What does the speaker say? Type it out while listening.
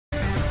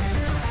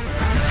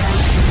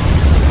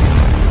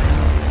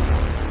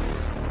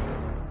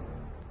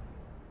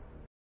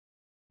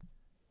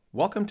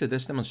Welcome to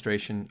this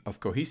demonstration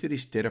of Cohesity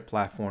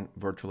DataPlatform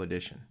Virtual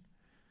Edition.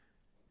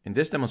 In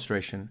this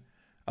demonstration,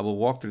 I will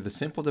walk through the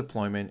simple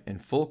deployment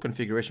and full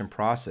configuration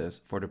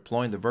process for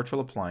deploying the virtual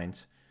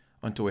appliance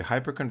onto a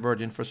hyperconverged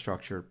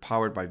infrastructure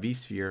powered by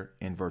vSphere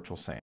and virtual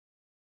SAN.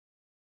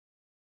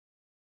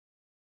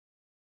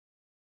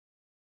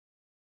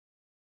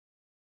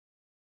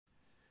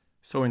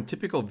 So in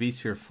typical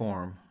vSphere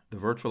form, the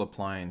virtual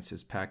appliance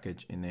is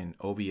packaged in an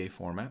OVA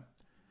format.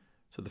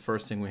 So the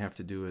first thing we have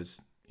to do is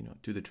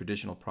do the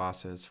traditional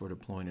process for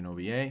deploying an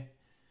OVA.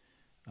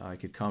 It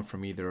could come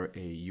from either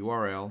a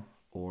URL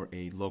or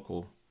a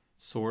local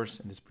source.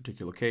 In this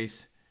particular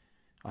case,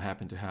 I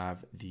happen to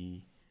have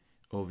the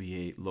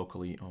OVA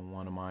locally on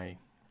one of my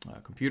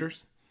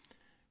computers.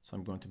 So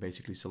I'm going to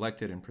basically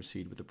select it and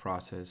proceed with the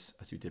process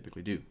as you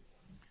typically do.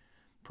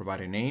 Provide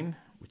a name,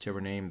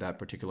 whichever name that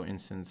particular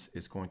instance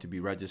is going to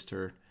be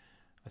registered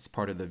as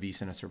part of the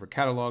vSAN server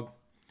catalog.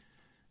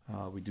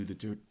 We do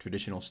the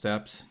traditional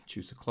steps,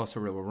 choose the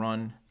cluster it will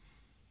run.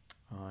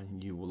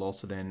 You will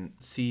also then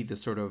see the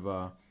sort of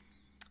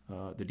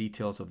the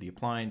details of the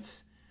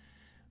appliance.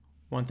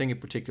 One thing in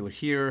particular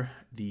here,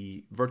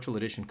 the virtual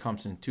edition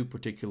comes in two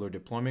particular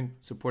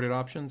deployment supported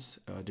options.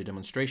 The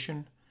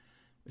demonstration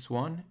is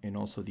one, and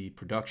also the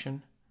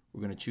production.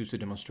 We're going to choose the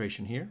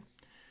demonstration here.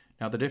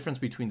 Now the difference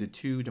between the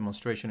two,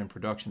 demonstration and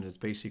production, is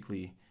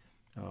basically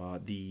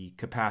the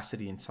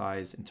capacity and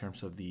size in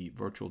terms of the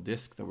virtual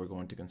disk that we're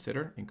going to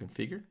consider and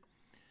configure.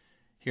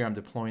 Here I'm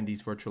deploying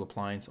these virtual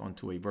appliance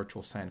onto a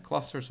virtual SAN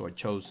cluster, so I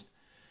chose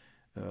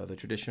the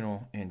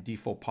traditional and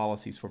default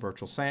policies for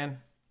virtual SAN.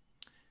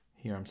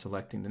 Here I'm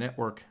selecting the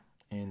network,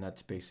 and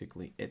that's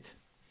basically it.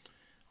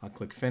 I'll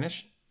click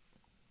Finish.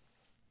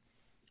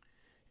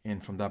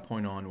 And from that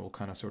point on, we'll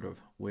kind of sort of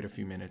wait a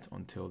few minutes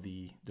until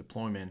the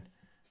deployment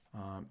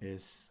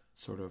is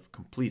sort of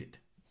completed.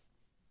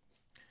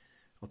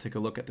 I'll take a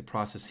look at the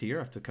process here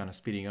after kind of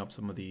speeding up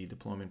some of the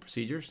deployment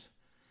procedures.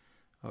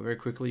 Very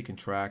quickly, you can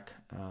track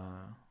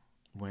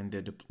when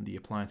the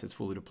appliance is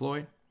fully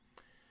deployed.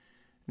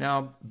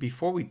 Now,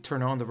 before we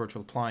turn on the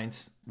virtual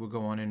appliance, we'll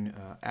go on and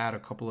add a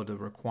couple of the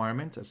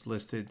requirements as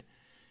listed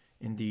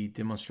in the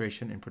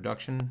demonstration and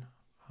production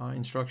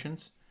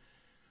instructions.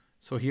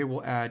 So here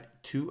we'll add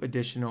 2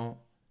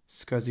 additional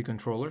SCSI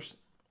controllers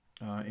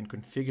and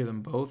configure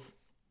them both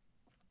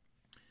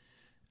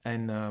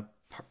in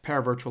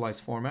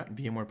para-virtualized format,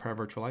 VMware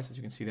para-virtualized, as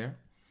you can see there.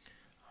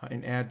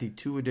 And add the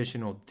 2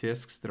 additional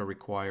disks that are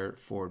required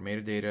for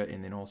metadata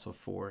and then also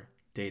for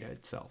data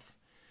itself.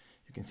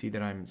 You can see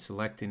that I'm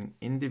selecting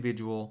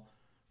individual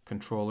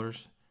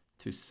controllers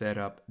to set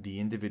up the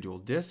individual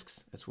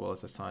disks as well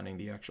as assigning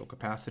the actual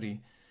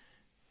capacity.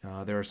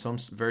 There are some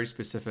very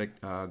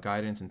specific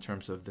guidance in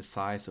terms of the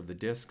size of the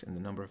disks and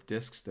the number of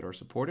disks that are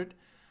supported.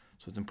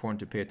 So it's important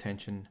to pay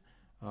attention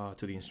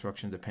to the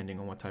instructions depending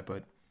on what type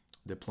of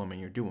deployment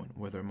you're doing,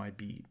 whether it might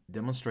be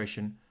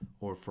demonstration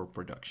or for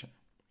production.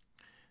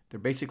 They're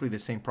basically the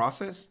same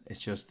process. It's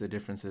just the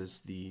difference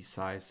is the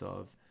size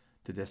of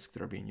the disks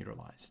that are being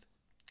utilized.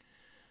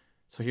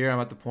 So here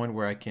I'm at the point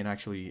where I can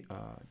actually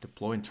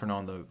deploy and turn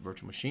on the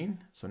virtual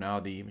machine. So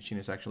now the machine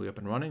is actually up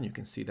and running. You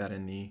can see that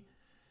in the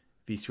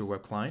vSphere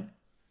web client.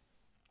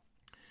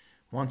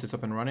 Once it's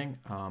up and running,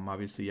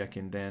 obviously I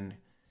can then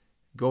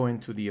go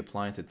into the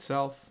appliance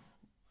itself,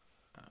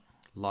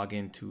 log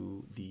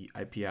into the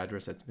IP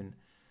address that's been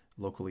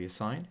locally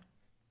assigned.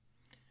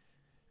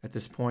 At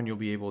this point, you'll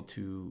be able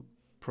to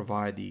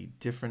provide the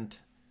different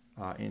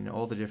in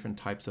all the different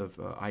types of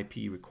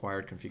IP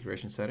required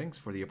configuration settings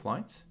for the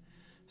appliance,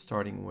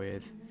 starting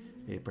with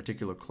a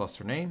particular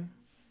cluster name,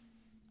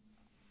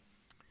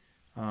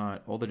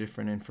 all the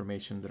different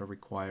information that are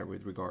required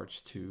with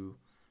regards to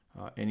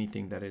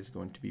anything that is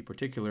going to be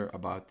particular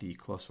about the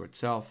cluster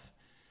itself,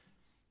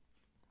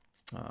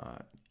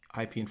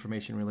 IP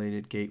information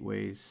related,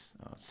 gateways,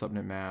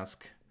 subnet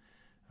mask,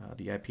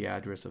 the IP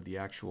address of the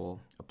actual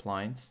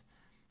appliance,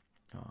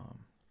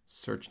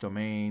 search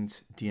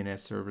domains, DNS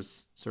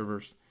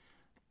servers,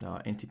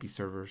 NTP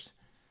servers,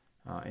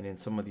 and then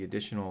some of the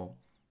additional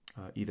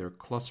either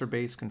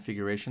cluster-based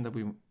configuration that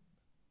we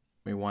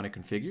may want to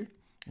configure.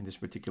 In this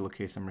particular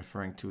case, I'm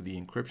referring to the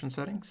encryption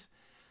settings,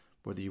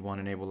 whether you want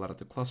to enable that at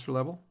the cluster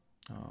level,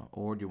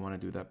 or do you want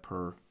to do that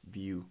per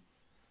view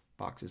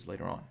boxes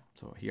later on.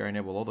 So here I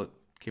enable all the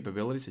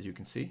capabilities, as you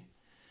can see.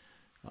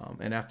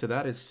 And after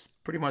that, it's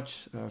pretty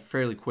much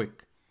fairly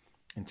quick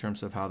in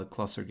terms of how the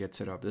cluster gets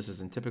set up. This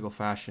is in typical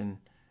fashion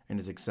and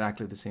is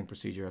exactly the same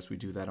procedure as we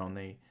do that on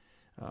a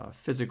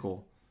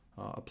physical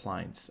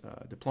appliance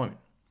deployment.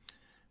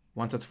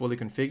 Once that's fully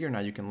configured, now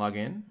you can log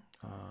in,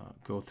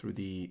 go through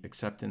the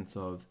acceptance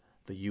of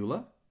the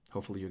EULA.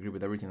 Hopefully you agree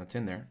with everything that's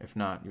in there. If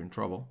not, you're in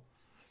trouble.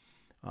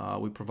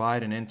 We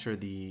provide and enter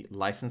the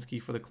license key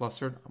for the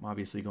cluster. I'm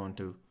obviously going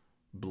to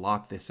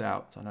block this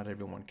out, so not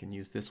everyone can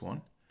use this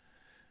one.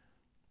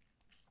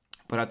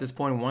 But at this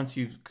point, once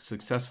you've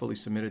successfully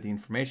submitted the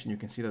information, you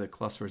can see that the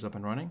cluster is up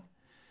and running.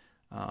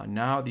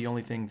 Now the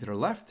only things that are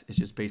left is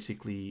just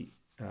basically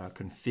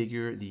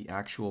configure the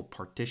actual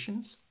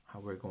partitions, how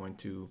we're going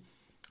to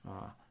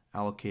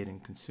allocate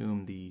and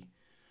consume the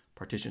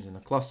partitions in the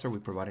cluster. We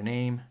provide a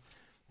name,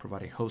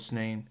 provide a host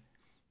name.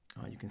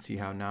 You can see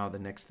how now the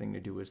next thing to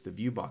do is the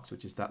view box,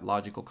 which is that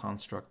logical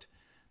construct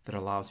that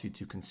allows you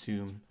to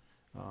consume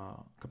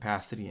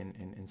capacity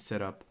and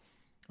set up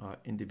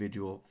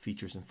individual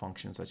features and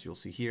functions, as you'll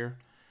see here.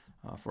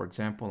 For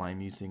example,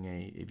 I'm using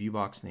a view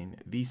box named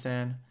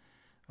vSAN.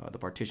 The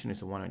partition is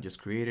the one I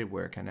just created,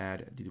 where I can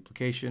add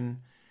deduplication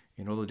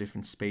and all the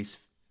different space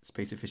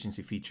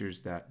efficiency features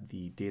that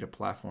the data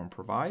platform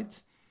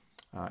provides.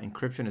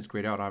 Encryption is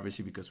grayed out,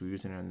 obviously, because we're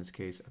using it in this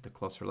case at the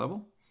cluster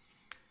level.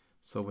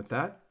 So with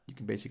that, you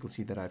can basically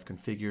see that I've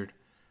configured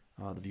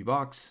the view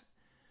box.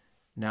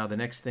 Now the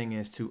next thing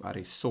is to add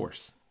a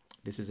source.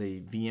 This is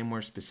a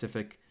VMware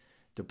specific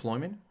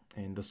deployment,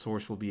 and the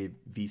source will be a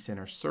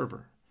vCenter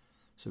server.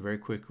 So very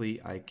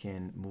quickly, I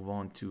can move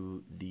on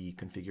to the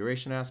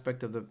configuration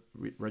aspect of the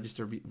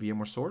register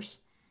VMware source,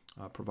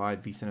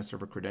 provide vCenter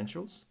server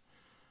credentials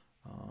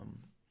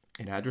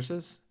and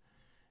addresses,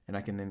 and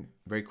I can then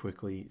very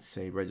quickly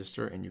say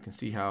register, and you can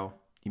see how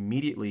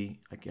immediately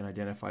I can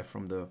identify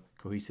from the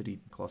Cohesity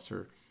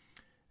cluster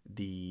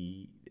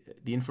the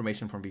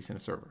information from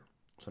vCenter server.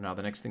 So now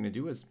the next thing to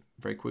do is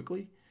very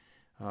quickly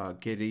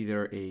get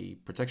either a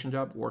protection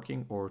job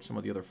working or some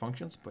of the other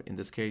functions, but in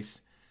this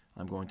case,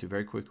 I'm going to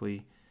very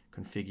quickly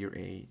configure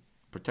a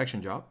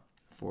protection job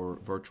for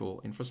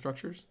virtual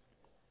infrastructures.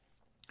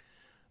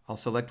 I'll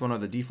select one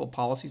of the default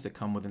policies that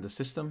come within the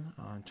system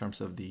in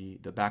terms of the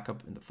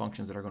backup and the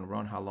functions that are going to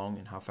run, how long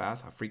and how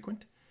fast, how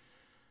frequent.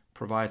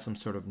 Provide some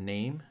sort of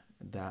name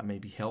that may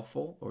be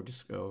helpful, or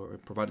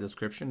provide a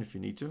description if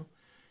you need to.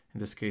 In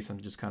this case, I'm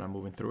just kind of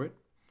moving through it.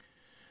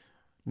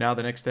 Now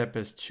the next step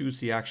is choose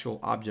the actual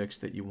objects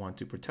that you want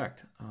to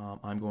protect.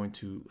 I'm going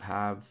to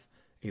have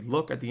a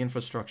look at the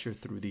infrastructure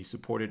through the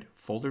supported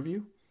folder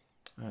view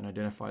and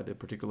identify the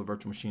particular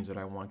virtual machines that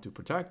I want to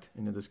protect.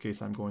 And in this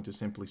case, I'm going to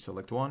simply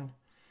select one,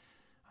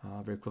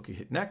 very quickly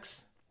hit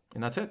next,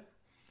 and that's it.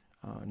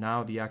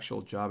 Now the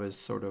actual job is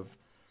sort of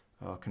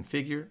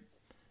configured,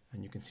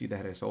 and you can see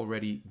that it's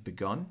already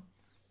begun.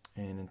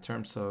 And in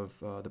terms of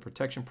the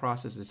protection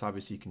process, this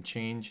obviously can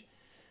change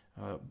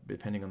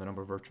depending on the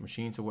number of virtual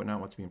machines or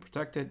whatnot, what's being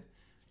protected,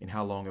 and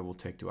how long it will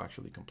take to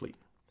actually complete.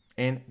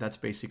 And that's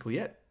basically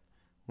it.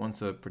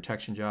 Once a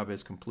protection job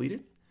is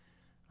completed,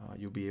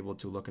 you'll be able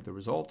to look at the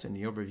results in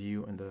the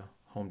overview and the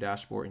home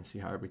dashboard and see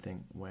how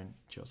everything went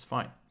just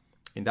fine.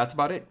 And that's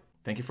about it.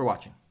 Thank you for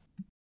watching.